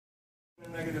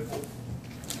negative 4.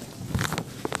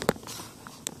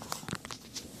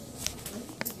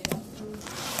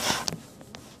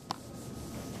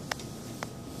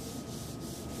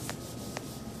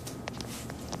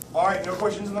 All right, no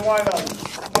questions on the y values.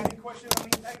 Any questions on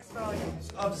the x values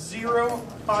of 0,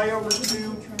 pi over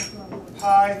 2,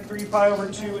 pi, 3 pi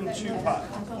over 2, and 2 pi?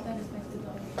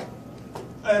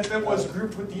 And that was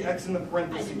grouped with the x in the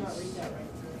parentheses.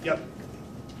 Yep.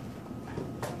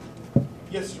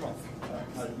 Yes, Jamal?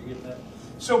 How did you get that?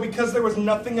 So because there was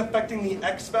nothing affecting the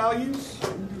x values,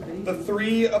 the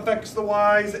 3 affects the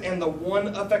y's and the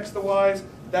 1 affects the y's,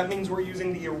 that means we're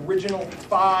using the original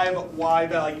 5 y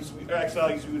values, or x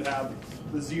values we would have.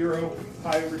 The 0,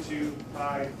 pi over 2,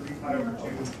 pi, 3 pi over 2,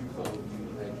 and 2 pi.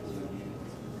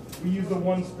 We use the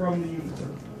ones from the unit.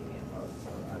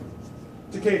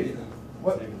 Decadia.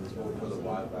 What? For the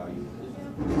y value.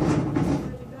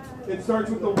 It starts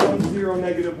with the 1, 0,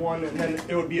 negative 1, and then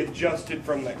it would be adjusted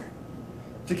from there.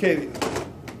 Decadia.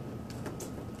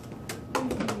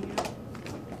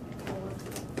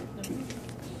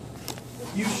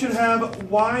 You should have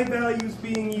y values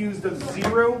being used of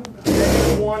 0,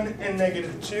 negative 1, and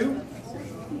negative 2.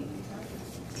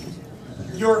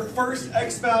 Your first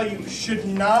x value should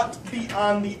not be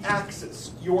on the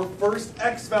axis. Your first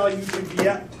x value should be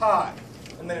at pi.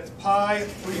 And then it's pi,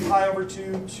 3 pi over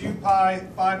 2, 2 pi,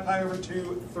 5 pi over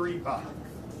 2, 3 pi.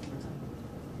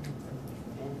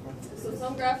 So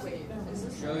some graph we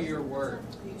Show your word.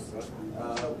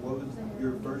 What was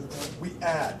your first one? We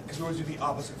add, because we always do the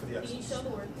opposite for the Can you x's. show the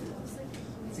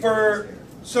word?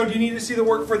 So do you need to see the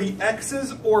work for the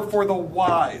x's or for the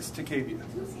y's, Takavia?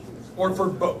 Or for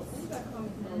both?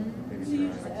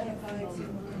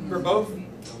 For both?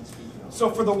 So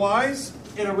for the y's,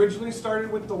 it originally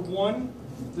started with the 1,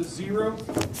 the 0,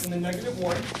 and the negative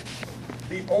 1.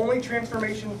 The only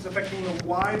transformation that's affecting the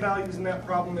y values in that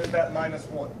problem is that minus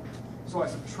 1. So I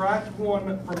subtract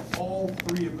 1 from all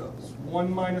 3 of those.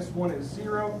 1 minus 1 is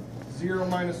 0, 0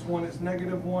 minus 1 is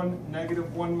negative 1,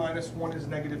 negative 1 minus 1 is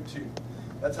negative 2.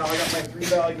 That's how I got my 3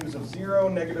 values of 0,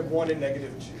 negative 1, and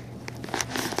negative 2.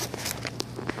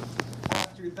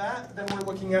 After that, then we're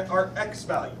looking at our x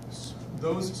values.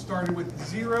 Those started with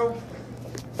 0,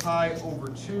 pi over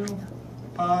 2,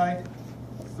 pi,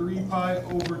 3 pi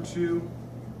over 2,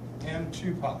 and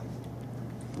 2 pi.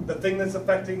 The thing that's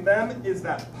affecting them is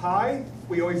that pi.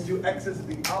 We always do x's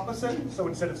the opposite, so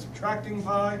instead of subtracting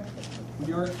pi,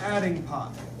 we are adding pi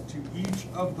to each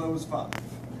of those 5.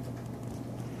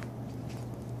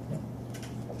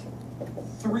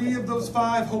 3 of those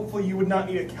 5, hopefully you would not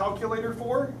need a calculator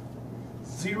for.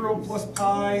 0 plus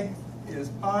pi is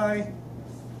pi.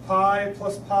 Pi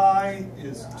plus pi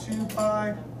is 2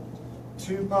 pi.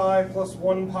 2 pi plus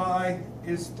 1 pi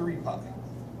is 3 pi.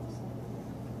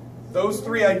 Those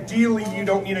 3, ideally, you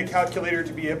don't need a calculator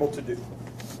to be able to do.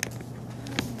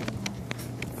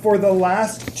 For the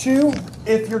last 2,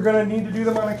 if you're going to need to do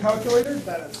them on a calculator,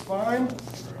 that is fine.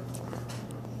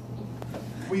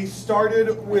 We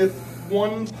started with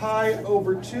 1 pi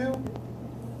over 2.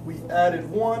 We added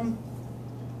 1.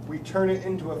 We turn it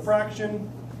into a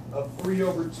fraction of 3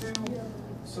 over 2.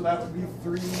 So that would be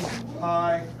 3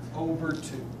 pi over 2.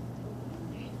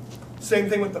 Same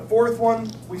thing with the fourth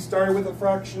one. We started with a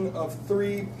fraction of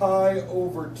 3 pi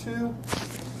over 2.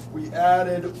 We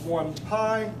added 1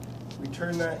 pi. We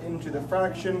turn that into the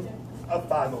fraction of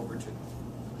 5 over 2,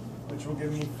 which will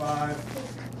give me 5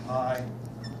 pi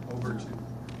over 2.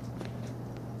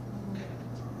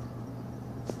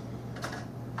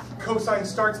 Cosine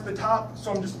starts at the top,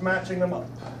 so I'm just matching them up.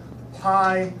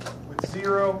 Pi with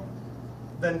 0,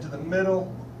 then to the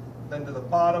middle, then to the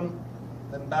bottom,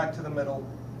 then back to the middle,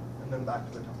 and then back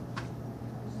to the top.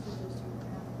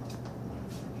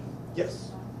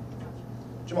 Yes?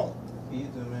 Jamal? Can you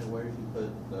zoom in where you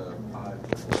put the pi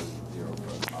before 0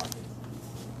 for the pocket?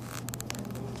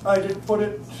 I did put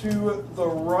it to the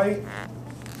right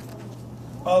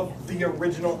of the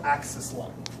original axis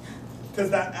line, because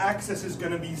that axis is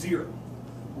going to be 0.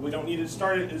 We don't need to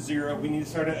start it at 0. We need to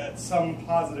start it at some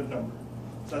positive number.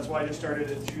 So that's why I just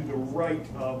started it to the right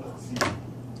of 0.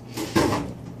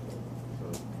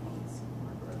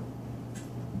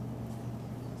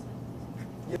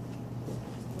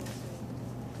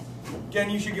 Again,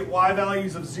 you should get y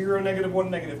values of 0, negative 1,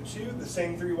 negative 2, the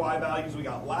same 3 y values we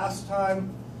got last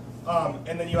time.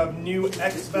 And then you have new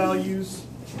x values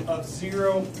of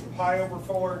 0, pi over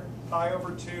 4, pi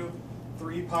over 2,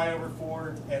 3 pi over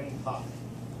 4, and pi.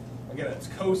 Again, it's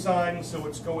cosine, so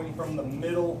it's going from the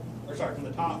middle, or sorry, from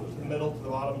the top to the middle to the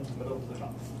bottom to the middle to the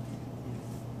top.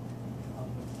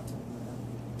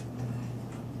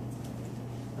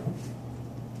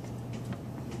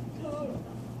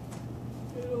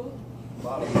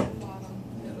 Bottom.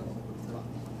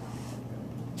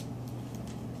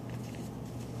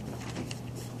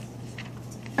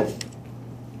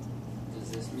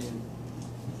 Does this mean?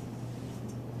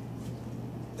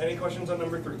 Any questions on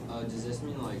number 3? Does this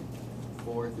mean like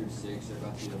 4 through 6 are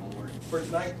about to do homework? For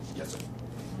tonight? Yes, sir.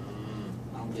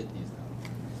 I don't get these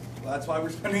though. Well, that's why we're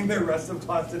spending the rest of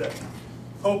class today.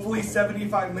 Hopefully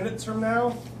 75 minutes from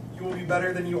now, you will be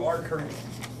better than you are currently.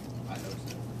 I hope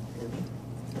so.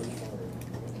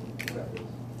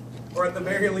 Or at the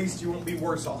very least, you won't be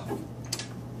worse off.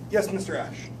 Yes, Mr.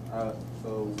 Ash.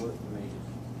 So what makes,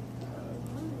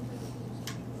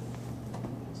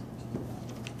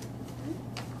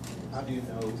 how do you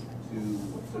know to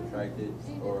subtract it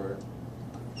or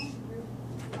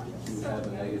to have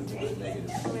a negative or a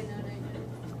negative?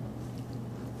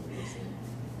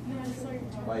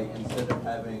 Like instead of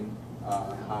having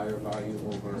a higher value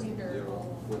over 0,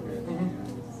 what do you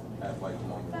have like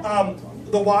longer?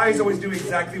 The y's always do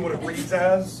exactly what it reads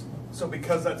as. So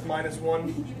because that's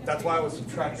 -1, that's why I was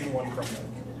subtracting 1 from it.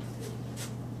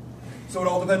 So it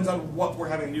all depends on what we're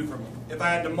having to do from it. If I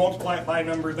had to multiply it by a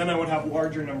number, then I would have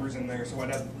larger numbers in there, so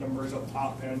I'd have numbers up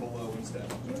top and below instead.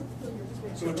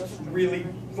 So it's really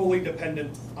fully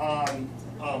dependent on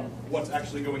what's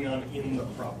actually going on in the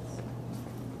problem.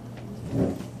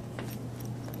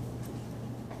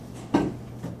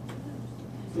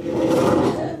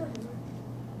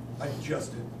 I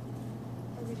just did.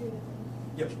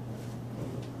 Yep.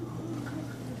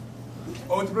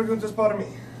 Oh, it's preguntas para mí.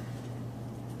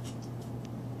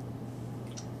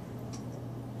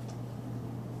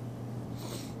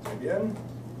 Muy bien.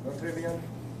 No très bien.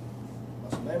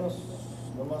 Más o menos.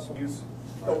 No más o menos.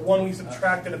 The one we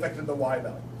subtracted affected the y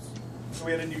values. So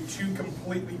we had to do 2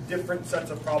 completely different sets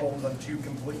of problems on 2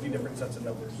 completely different sets of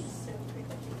numbers.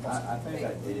 I think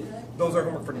I did. Those are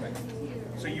homework for tonight.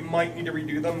 So you might need to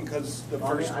redo them because the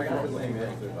first I 3 got are the same really.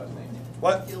 answer, I think.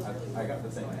 What? I got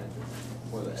the same answer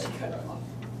for the exercise.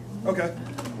 Okay.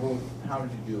 Well, how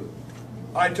did you do it?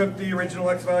 I took the original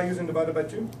x values and divided by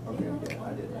 2. Okay, yeah,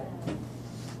 I did that.